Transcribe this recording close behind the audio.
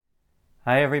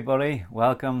Hi everybody,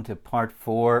 welcome to part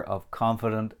 4 of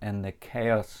Confident in the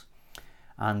Chaos.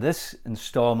 And this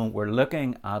installment we're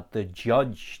looking at the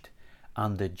judged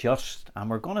and the just, and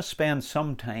we're going to spend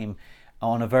some time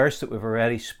on a verse that we've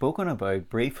already spoken about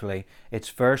briefly. It's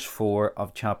verse 4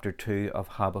 of chapter 2 of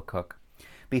Habakkuk.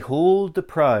 Behold the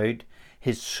proud,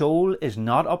 his soul is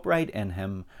not upright in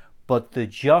him, but the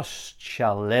just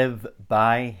shall live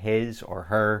by his or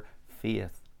her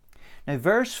faith. Now,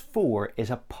 verse 4 is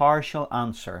a partial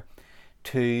answer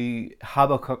to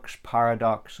Habakkuk's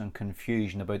paradox and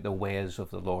confusion about the ways of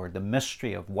the Lord, the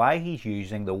mystery of why he's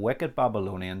using the wicked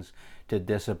Babylonians to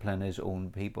discipline his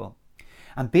own people.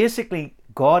 And basically,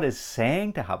 God is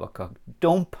saying to Habakkuk,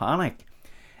 don't panic.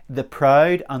 The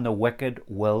proud and the wicked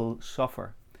will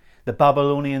suffer. The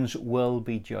Babylonians will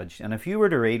be judged. And if you were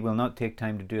to read, we'll not take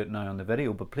time to do it now on the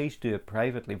video, but please do it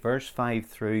privately, verse 5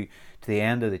 through to the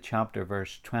end of the chapter,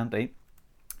 verse 20,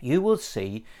 you will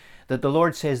see that the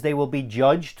Lord says they will be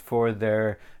judged for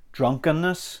their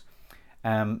drunkenness,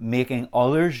 making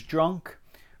others drunk,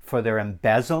 for their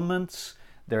embezzlements,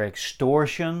 their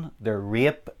extortion, their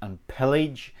rape and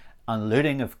pillage and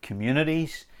looting of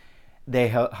communities. They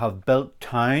have built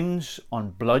towns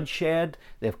on bloodshed.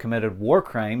 They've committed war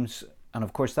crimes. And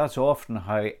of course, that's often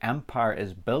how empire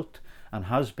is built and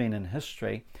has been in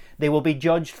history. They will be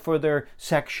judged for their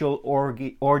sexual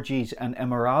orgies and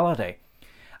immorality.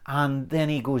 And then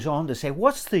he goes on to say,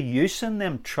 what's the use in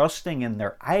them trusting in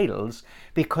their idols?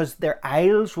 Because their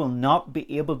idols will not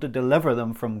be able to deliver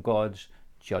them from God's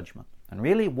judgment. And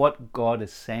really what God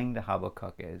is saying to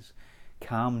Habakkuk is,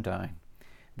 calm down.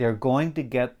 They're going to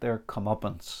get their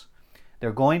comeuppance.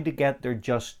 They're going to get their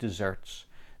just deserts.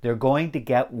 They're going to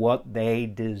get what they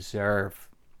deserve.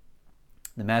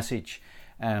 The Message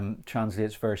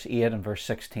translates verse 8 and verse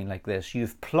 16 like this.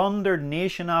 You've plundered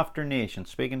nation after nation,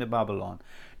 speaking to Babylon.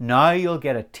 Now you'll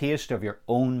get a taste of your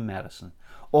own medicine.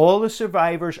 All the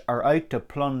survivors are out to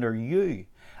plunder you.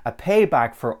 A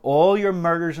payback for all your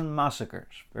murders and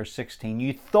massacres. Verse 16.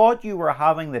 You thought you were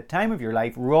having the time of your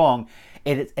life. Wrong.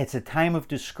 It's a time of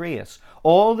disgrace.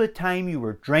 All the time you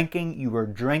were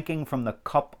drinking from the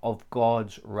cup of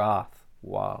God's wrath.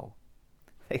 Wow.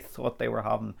 They thought they were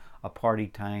having a party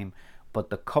time, but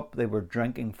the cup they were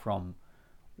drinking from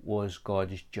was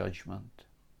God's judgment.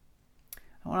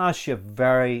 I want to ask you a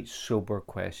very sober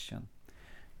question.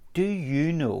 Do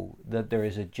you know that there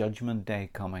is a judgment day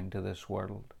coming to this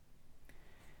world?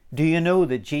 Do you know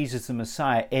that Jesus the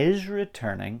Messiah is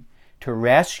returning to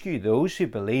rescue those who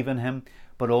believe in him,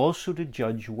 but also to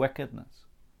judge wickedness?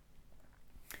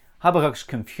 Habakkuk's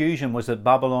confusion was that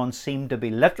Babylon seemed to be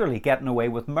literally getting away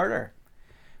with murder.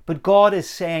 But God is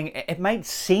saying it might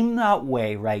seem that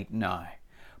way right now,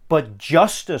 but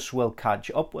justice will catch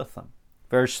up with them.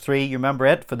 Verse 3, you remember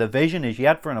it? For the vision is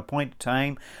yet for an appointed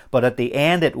time, but at the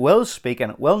end it will speak and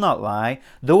it will not lie.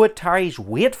 Though it tarries,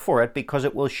 wait for it, because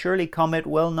it will surely come, it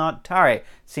will not tarry. It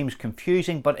seems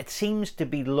confusing, but it seems to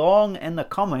be long in the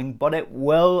coming, but it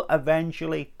will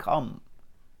eventually come.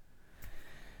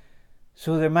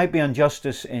 So there might be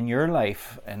injustice in your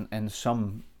life in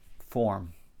some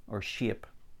form or shape.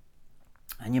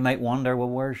 And you might wonder,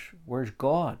 well, where's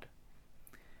God?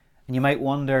 And you might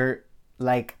wonder,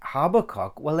 like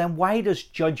Habakkuk, well then why does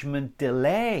judgment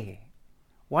delay?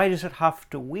 Why does it have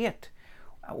to wait?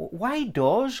 Why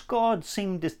does God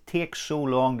seem to take so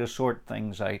long to sort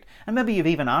things out? And maybe you've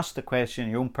even asked the question in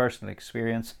your own personal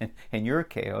experience in your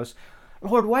chaos.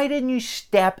 Lord, why didn't you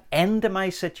step into my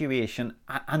situation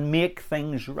and make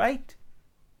things right?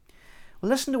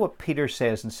 Well, listen to what Peter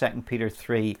says in 2 Peter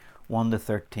 3, 1 to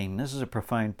 13. This is a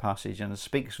profound passage and it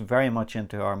speaks very much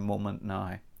into our moment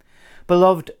now.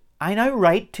 Beloved, I now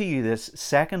write to you this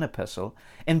second epistle,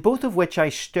 in both of which I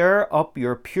stir up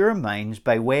your pure minds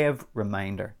by way of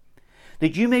reminder,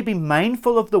 that you may be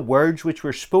mindful of the words which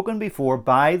were spoken before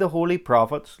by the holy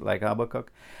prophets, like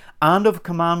Habakkuk, and of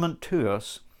commandment to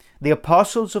us, the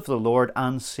apostles of the Lord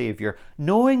and Saviour,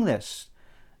 knowing this,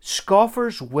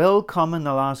 scoffers will come in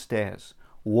the last days,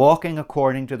 walking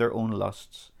according to their own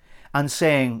lusts, and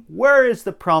saying, where is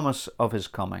the promise of his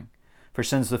coming? For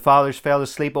since the fathers fell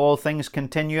asleep, all things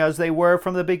continue as they were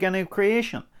from the beginning of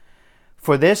creation.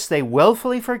 For this they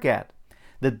willfully forget,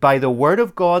 that by the word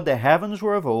of God the heavens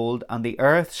were of old, and the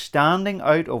earth standing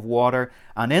out of water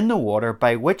and in the water,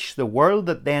 by which the world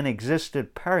that then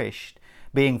existed perished,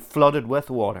 being flooded with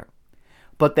water.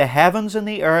 But the heavens and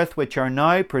the earth, which are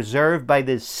now preserved by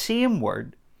the same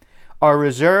word, are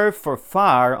reserved for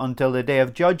fire until the day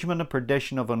of judgment and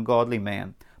perdition of ungodly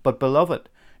men. But beloved,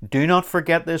 do not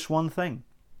forget this one thing,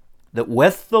 that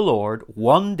with the Lord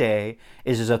 1 day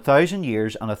is as 1,000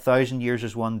 years, and 1,000 years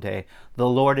is 1 day. The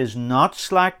Lord is not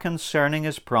slack concerning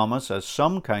his promise, as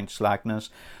some count slackness,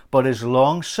 but is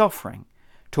long-suffering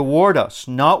toward us,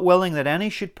 not willing that any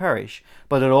should perish,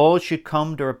 but that all should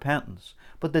come to repentance.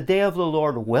 But the day of the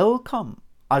Lord will come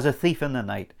as a thief in the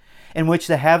night, in which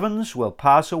the heavens will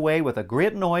pass away with a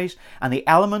great noise, and the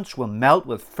elements will melt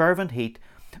with fervent heat.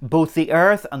 Both the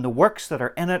earth and the works that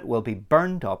are in it will be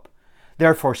burned up.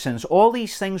 Therefore, since all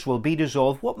these things will be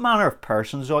dissolved, what manner of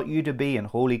persons ought you to be in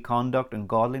holy conduct and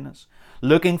godliness,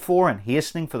 looking for and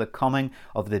hastening for the coming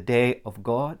of the day of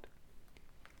God?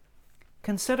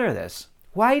 Consider this.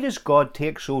 Why does God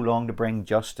take so long to bring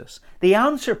justice? The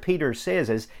answer, Peter says,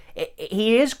 is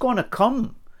he is going to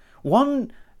come.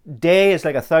 1 day is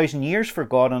like 1,000 years for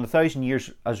God, and 1,000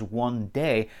 years as 1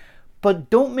 day. But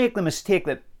don't make the mistake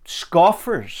that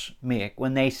scoffers make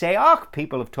when they say,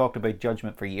 people have talked about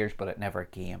judgment for years, but it never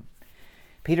came.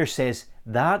 Peter says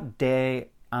that day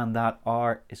and that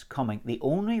hour is coming. The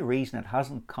only reason it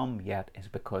hasn't come yet is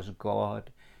because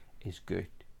God is good.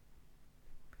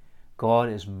 God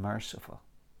is merciful,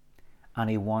 and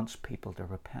he wants people to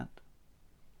repent.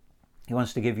 He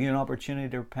wants to give you an opportunity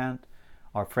to repent,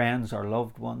 our friends, our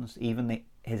loved ones, even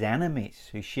his enemies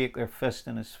who shake their fist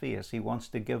in his face. He wants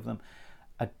to give them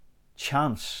a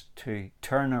chance to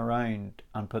turn around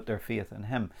and put their faith in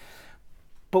him.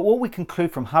 But what we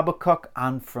conclude from Habakkuk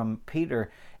and from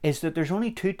Peter is that there's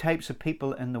only two types of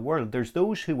people in the world. There's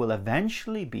those who will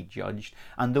eventually be judged,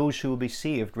 and those who will be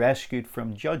saved, rescued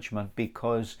from judgment,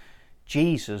 because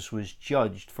Jesus was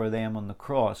judged for them on the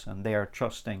cross, and they are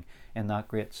trusting in that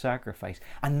great sacrifice.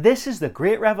 And this is the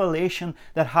great revelation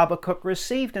that Habakkuk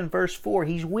received in verse 4.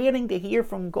 He's waiting to hear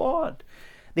from God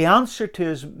the answer to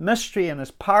his mystery and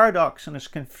his paradox and his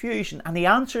confusion. And the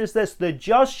answer is this: the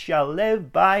just shall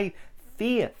live by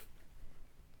faith.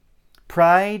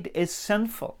 Pride is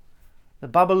sinful. The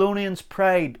Babylonians'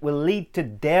 pride will lead to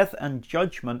death and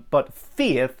judgment, but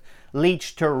faith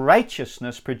leads to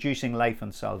righteousness, producing life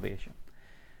and salvation.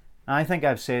 I think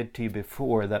I've said to you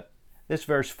before that this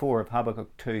verse 4 of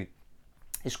Habakkuk 2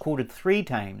 is quoted 3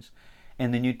 times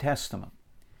in the New Testament.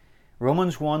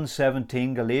 Romans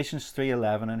 1:17, Galatians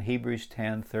 3:11, and Hebrews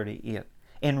 10:38.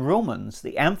 In Romans,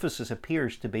 the emphasis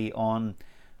appears to be on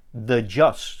the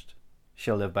just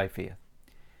shall live by faith.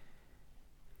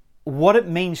 What it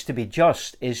means to be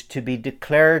just is to be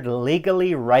declared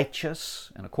legally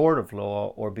righteous in a court of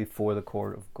law or before the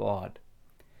court of God.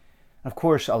 Of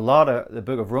course, a lot of the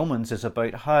book of Romans is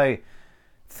about how,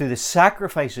 through the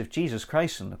sacrifice of Jesus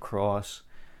Christ on the cross,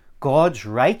 God's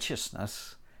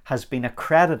righteousness has been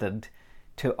accredited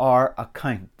to our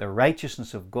account, the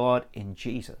righteousness of God in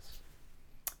Jesus.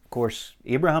 Of course,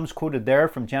 Abraham's quoted there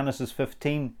from Genesis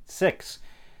 15:6,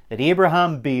 that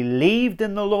Abraham believed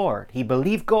in the Lord. He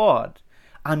believed God,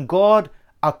 and God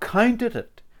accounted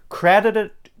it,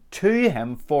 credited it to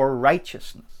him for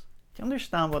righteousness. Do you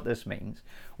understand what this means?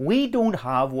 We don't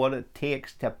have what it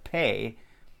takes to pay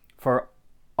for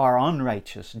our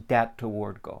unrighteous debt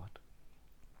toward God.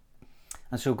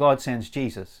 And so God sends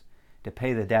Jesus to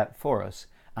pay the debt for us,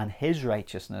 and his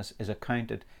righteousness is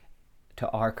accounted to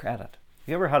our credit. Have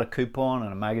you ever had a coupon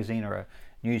in a magazine or a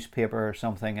newspaper or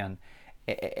something, and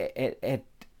it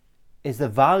is the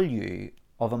value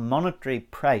of a monetary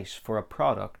price for a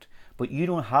product, but you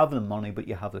don't have the money, but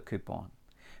you have the coupon?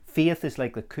 Faith is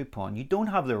like the coupon. You don't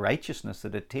have the righteousness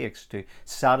that it takes to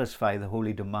satisfy the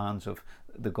holy demands of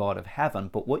the God of heaven,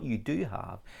 but what you do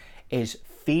have is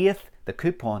faith, the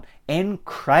coupon, in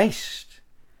Christ,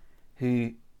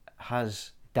 who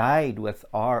has died with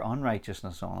our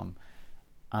unrighteousness on him.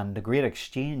 And the great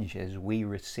exchange is we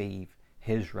receive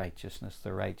his righteousness,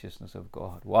 the righteousness of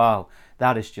God. Wow,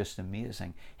 that is just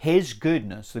amazing. His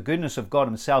goodness, the goodness of God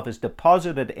himself, is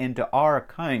deposited into our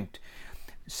account.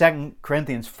 2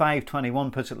 Corinthians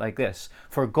 5:21 puts it like this: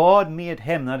 for God made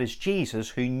him, that is Jesus,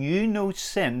 who knew no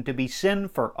sin, to be sin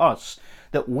for us,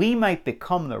 that we might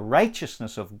become the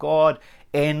righteousness of God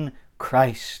in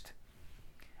Christ.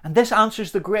 And this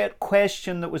answers the great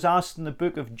question that was asked in the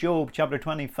book of Job, chapter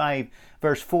 25,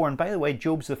 verse 4. And by the way,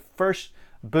 Job's the first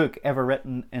book ever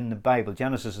written in the Bible.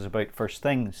 Genesis is about first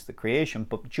things, the creation,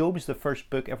 but Job's the first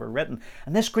book ever written.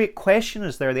 And this great question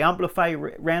is there. The Amplified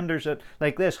renders it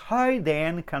like this: how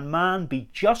then can man be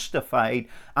justified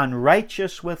and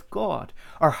righteous with God?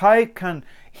 Or how can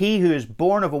he who is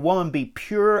born of a woman be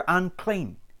pure and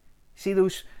clean? See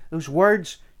those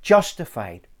words?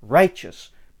 Justified,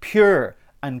 righteous, pure,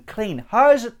 and clean. How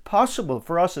is it possible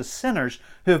for us as sinners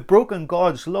who have broken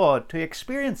God's law to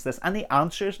experience this? And the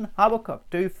answer is in Habakkuk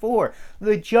 2:4.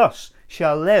 The just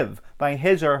shall live by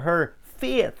his or her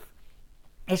faith.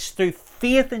 It's through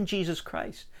faith in Jesus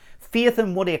Christ. Faith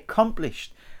in what he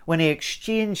accomplished when he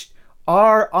exchanged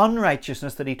our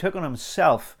unrighteousness that he took on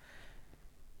himself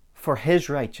for his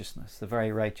righteousness, the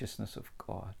very righteousness of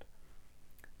God.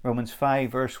 Romans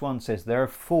 5 verse 1 says,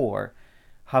 therefore,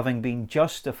 having been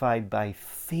justified by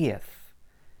faith,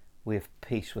 we have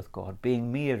peace with God,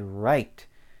 being made right,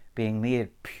 being made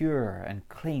pure and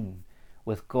clean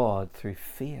with God through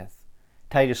faith.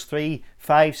 Titus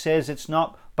 3:5 says, it's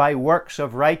not by works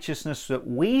of righteousness that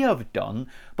we have done,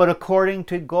 but according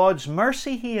to God's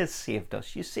mercy he has saved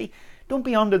us. You see, don't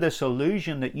be under this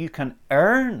illusion that you can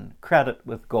earn credit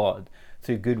with God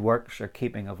through good works or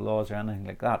keeping of laws or anything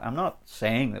like that. I'm not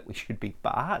saying that we should be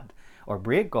bad or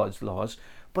break God's laws,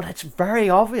 but it's very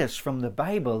obvious from the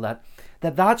Bible that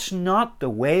that's not the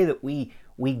way that we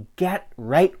get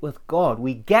right with God.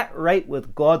 We get right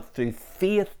with God through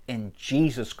faith in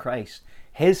Jesus Christ,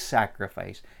 his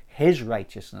sacrifice, his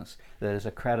righteousness that is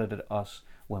accredited to us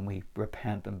when we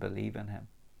repent and believe in him.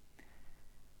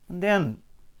 And then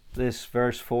this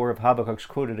verse 4 of Habakkuk's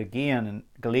quoted again in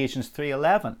Galatians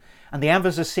 3:11, and the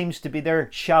emphasis seems to be there,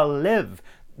 shall live.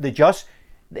 The just,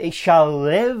 they shall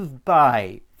live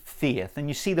by faith. And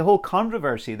you see, the whole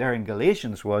controversy there in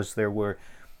Galatians was there were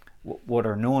what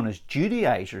are known as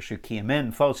Judaizers who came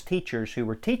in, false teachers who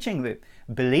were teaching the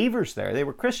believers there, they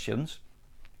were Christians,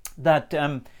 that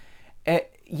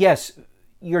yes,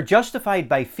 you're justified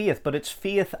by faith, but it's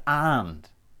faith and.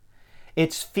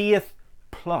 It's faith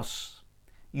plus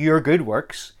your good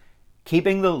works,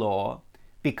 keeping the law,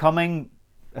 becoming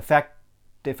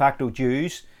de facto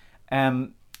Jews,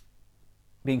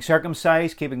 being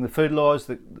circumcised, keeping the food laws,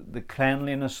 the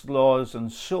cleanliness laws,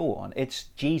 and so on. It's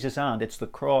Jesus and, it's the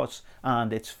cross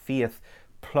and, it's faith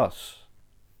plus.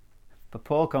 But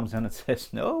Paul comes in and says,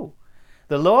 no,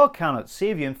 the law cannot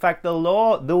save you. In fact, the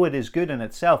law, though it is good in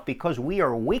itself, because we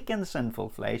are weak in sinful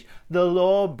flesh, the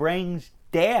law brings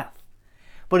death.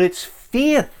 But it's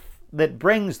faith that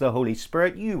brings the Holy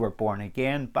Spirit. You were born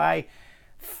again by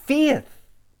faith.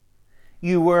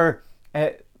 You were...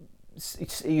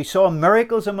 you saw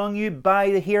miracles among you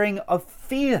by the hearing of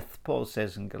faith, Paul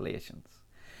says in Galatians.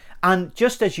 And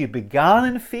just as you began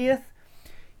in faith,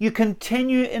 you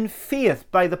continue in faith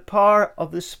by the power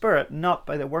of the Spirit, not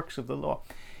by the works of the law.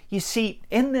 You see,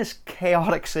 in this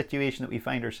chaotic situation that we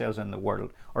find ourselves in the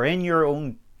world, or in your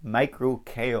own micro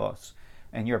chaos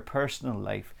in your personal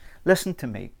life, listen to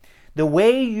me. The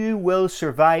way you will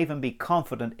survive and be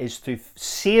confident is through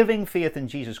saving faith in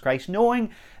Jesus Christ, knowing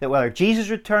that whether Jesus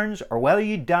returns or whether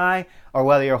you die or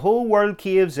whether your whole world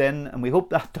caves in, and we hope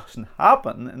that doesn't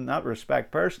happen in that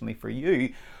respect personally for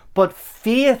you, but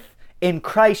faith in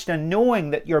Christ and knowing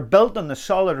that you're built on the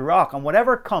solid rock and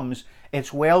whatever comes,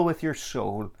 it's well with your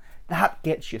soul, that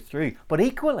gets you through. But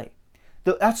equally,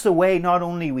 that's the way not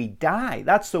only we die,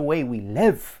 that's the way we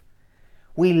live.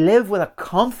 We live with a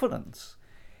confidence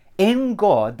in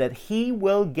God that he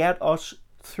will get us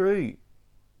through.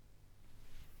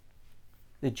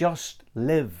 The just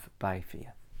live by faith.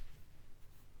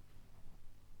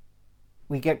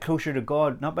 We get closer to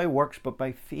God not by works but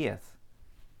by faith.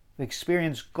 We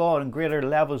experience God in greater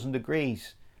levels and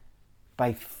degrees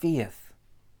by faith.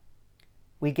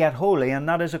 We get holy, and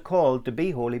that is a call to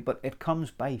be holy, but it comes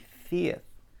by faith,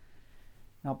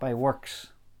 not by works.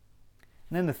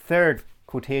 And then the third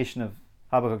quotation of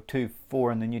Habakkuk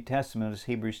 2:4 in the New Testament is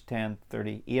Hebrews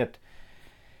 10:38.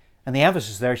 And the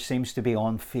emphasis there seems to be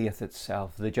on faith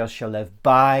itself. The just shall live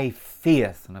by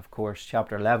faith. And of course,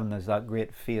 chapter 11 is that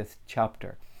great faith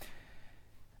chapter.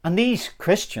 And these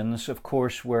Christians, of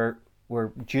course, were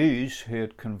Jews who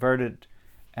had converted,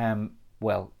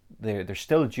 they're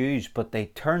still Jews, but they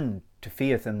turned to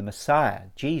faith in the Messiah,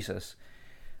 Jesus.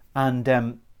 And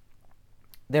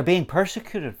they're being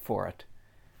persecuted for it.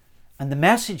 And the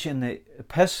message in the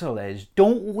epistle is,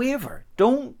 don't waver.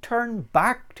 Don't turn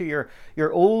back to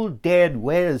your old dead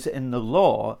ways in the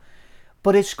law.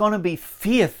 But it's going to be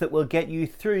faith that will get you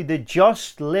through. The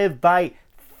just live by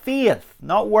faith,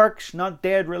 not works, not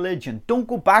dead religion. Don't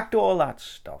go back to all that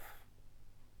stuff.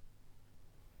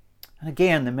 And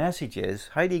again, the message is,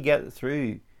 how do you get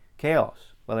through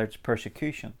chaos? Whether it's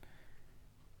persecution,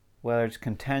 whether it's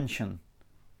contention,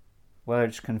 whether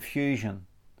it's confusion.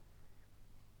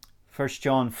 1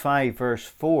 John 5 verse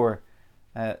 4,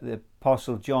 the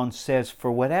Apostle John says,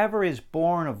 for whatever is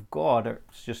born of God, or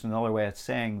it's just another way of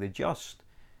saying the just,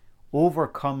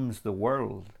 overcomes the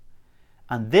world.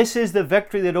 And this is the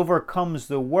victory that overcomes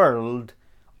the world,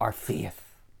 our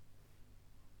faith.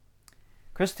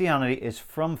 Christianity is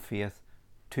from faith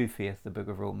to faith, the book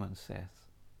of Romans says.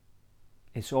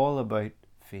 It's all about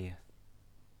faith.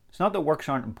 It's not that works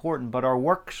aren't important, but our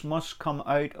works must come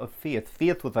out of faith.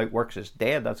 Faith without works is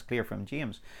dead, that's clear from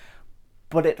James.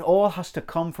 But it all has to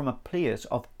come from a place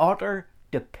of utter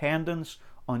dependence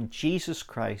on Jesus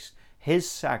Christ, his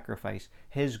sacrifice,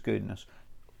 his goodness.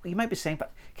 You might be saying,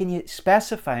 but can you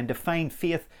specify and define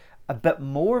faith a bit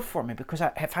more for me? Because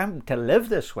if I'm to live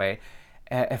this way,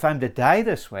 if I'm to die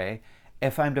this way,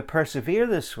 if I'm to persevere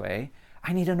this way,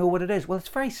 I need to know what it is. Well, it's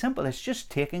very simple. It's just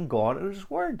taking God at his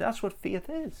word. That's what faith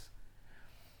is.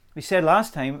 We said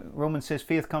last time, Romans says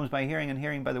faith comes by hearing and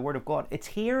hearing by the word of God. It's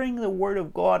hearing the word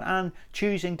of God and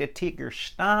choosing to take your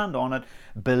stand on it,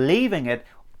 believing it.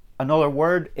 Another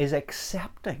word is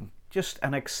accepting. Just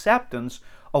an acceptance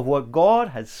of what God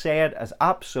has said as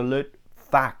absolute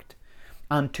fact.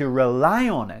 And to rely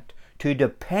on it, to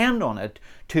depend on it,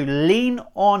 to lean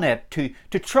on it,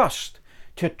 to trust.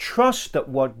 To trust that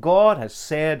what God has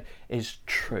said is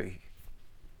true.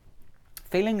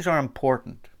 Feelings are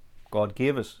important. God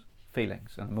gave us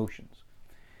feelings and emotions.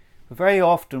 But very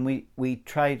often we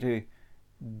try to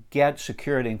get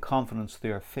security and confidence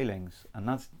through our feelings, and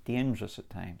that's dangerous at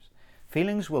times.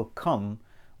 Feelings will come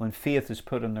when faith is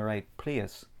put in the right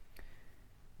place.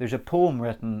 There's a poem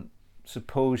written,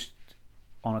 supposed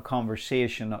on a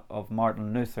conversation of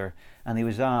Martin Luther, and he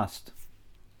was asked,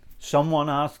 someone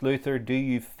asked Luther, do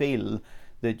you feel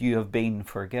that you have been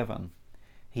forgiven?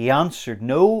 He answered,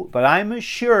 no, but I'm as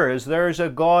sure as there's a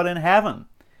God in heaven.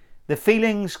 The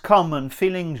feelings come and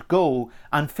feelings go,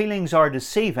 and feelings are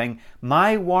deceiving.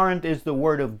 My warrant is the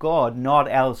word of God,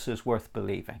 naught else is worth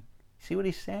believing. See what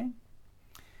he's saying?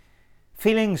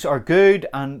 Feelings are good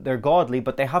and they're godly,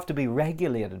 but they have to be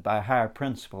regulated by a higher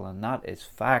principle, and that is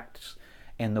facts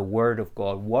in the word of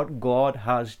God, what God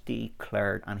has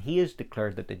declared. And he has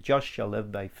declared that the just shall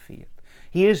live by faith.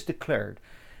 He has declared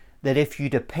that if you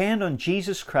depend on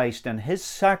Jesus Christ and his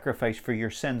sacrifice for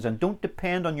your sins and don't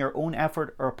depend on your own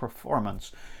effort or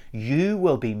performance, you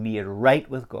will be made right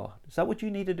with God. Is that what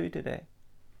you need to do today?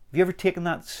 Have you ever taken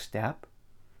that step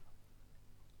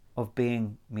of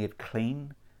being made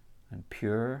clean and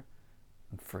pure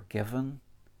and forgiven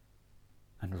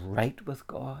and right with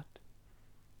God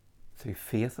through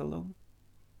faith alone?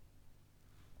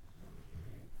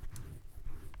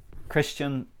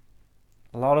 Christian,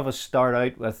 a lot of us start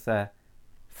out with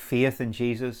faith in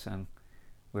Jesus and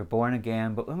we're born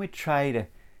again, but when we try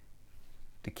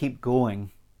to keep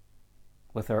going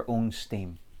with our own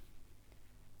steam,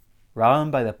 rather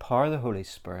than by the power of the Holy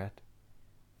Spirit,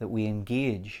 that we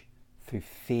engage through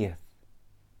faith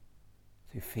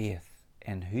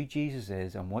in who Jesus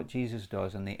is and what Jesus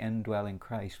does and the indwelling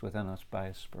Christ within us by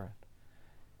his Spirit.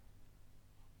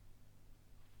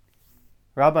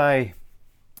 Rabbi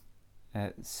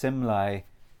Simlai,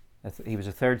 he was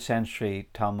a 3rd century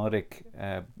Talmudic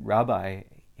rabbi,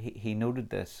 he noted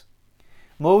this.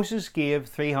 Moses gave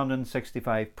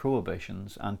 365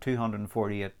 prohibitions and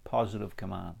 248 positive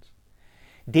commands.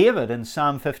 David in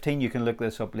Psalm 15, you can look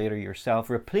this up later yourself,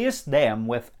 replaced them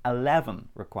with 11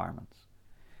 requirements.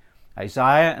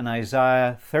 Isaiah in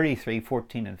Isaiah 33,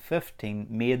 14 and 15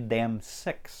 made them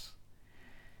 6.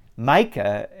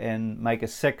 Micah in Micah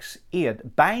 6,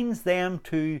 8 binds them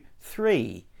to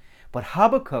 3. But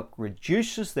Habakkuk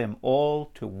reduces them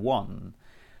all to 1.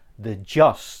 The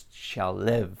just shall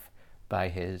live by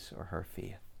his or her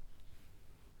faith.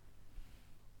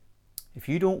 If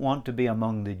you don't want to be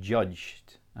among the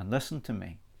judged, and listen to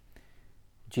me,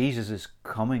 Jesus is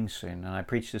coming soon, and I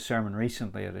preached a sermon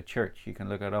recently at a church, you can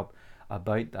look it up,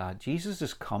 about that. Jesus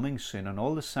is coming soon, and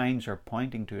all the signs are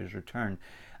pointing to his return,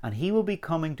 and he will be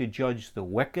coming to judge the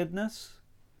wickedness,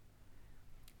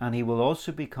 and he will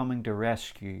also be coming to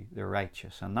rescue the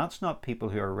righteous. And that's not people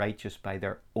who are righteous by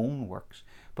their own works,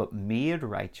 but made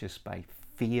righteous by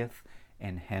faith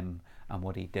in him and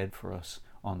what he did for us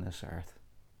on this earth.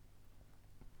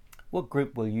 What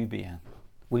group will you be in?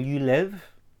 Will you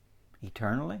live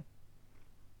eternally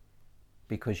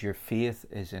because your faith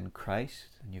is in Christ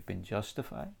and you've been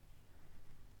justified?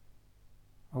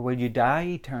 Or will you die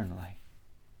eternally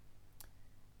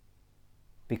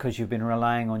because you've been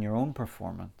relying on your own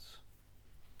performance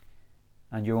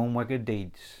and your own wicked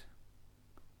deeds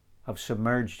have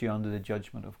submerged you under the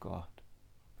judgment of God?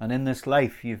 And in this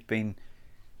life you've been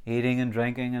eating and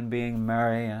drinking and being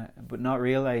merry, but not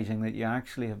realizing that you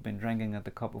actually have been drinking at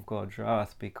the cup of God's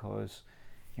wrath because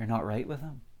you're not right with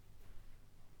him.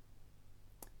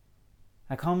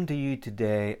 I come to you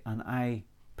today and I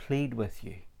plead with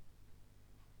you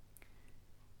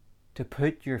to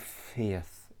put your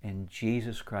faith in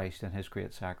Jesus Christ and his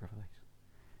great sacrifice,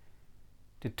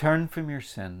 to turn from your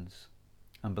sins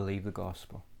and believe the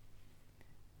gospel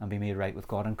and be made right with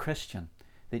God. And Christian,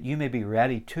 that you may be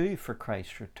ready too for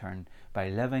Christ's return by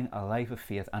living a life of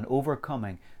faith and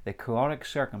overcoming the chaotic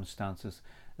circumstances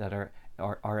that are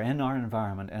in our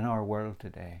environment, in our world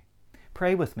today.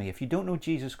 Pray with me. If you don't know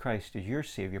Jesus Christ as your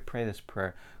Saviour, pray this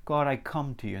prayer. God, I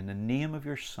come to you in the name of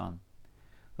your Son,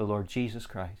 the Lord Jesus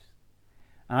Christ.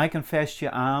 And I confess to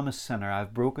you I am a sinner.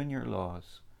 I've broken your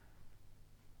laws.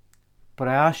 But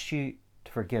I ask you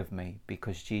to forgive me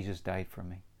because Jesus died for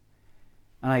me.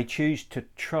 And I choose to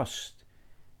trust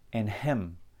in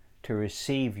him to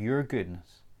receive your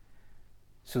goodness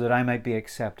so that I might be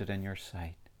accepted in your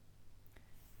sight.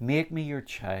 Make me your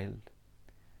child.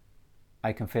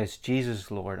 I confess Jesus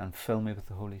is Lord and fill me with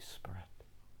the Holy Spirit.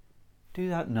 Do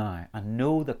that now and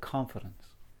know the confidence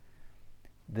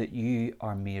that you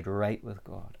are made right with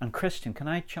God. And Christian, can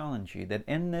I challenge you that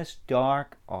in this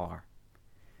dark hour,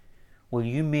 will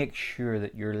you make sure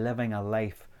that you're living a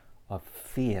life of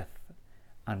faith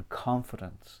and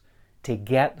confidence to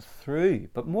get through,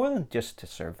 but more than just to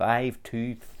survive,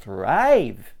 to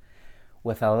thrive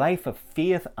with a life of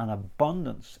faith and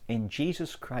abundance in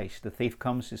Jesus Christ. The thief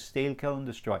comes to steal, kill and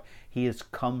destroy. He has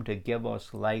come to give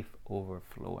us life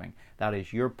overflowing. That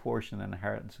is your portion and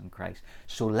inheritance in Christ.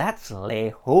 So let's lay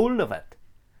hold of it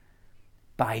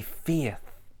by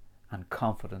faith and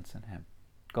confidence in him.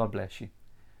 God bless you.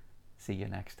 See you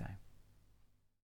next time.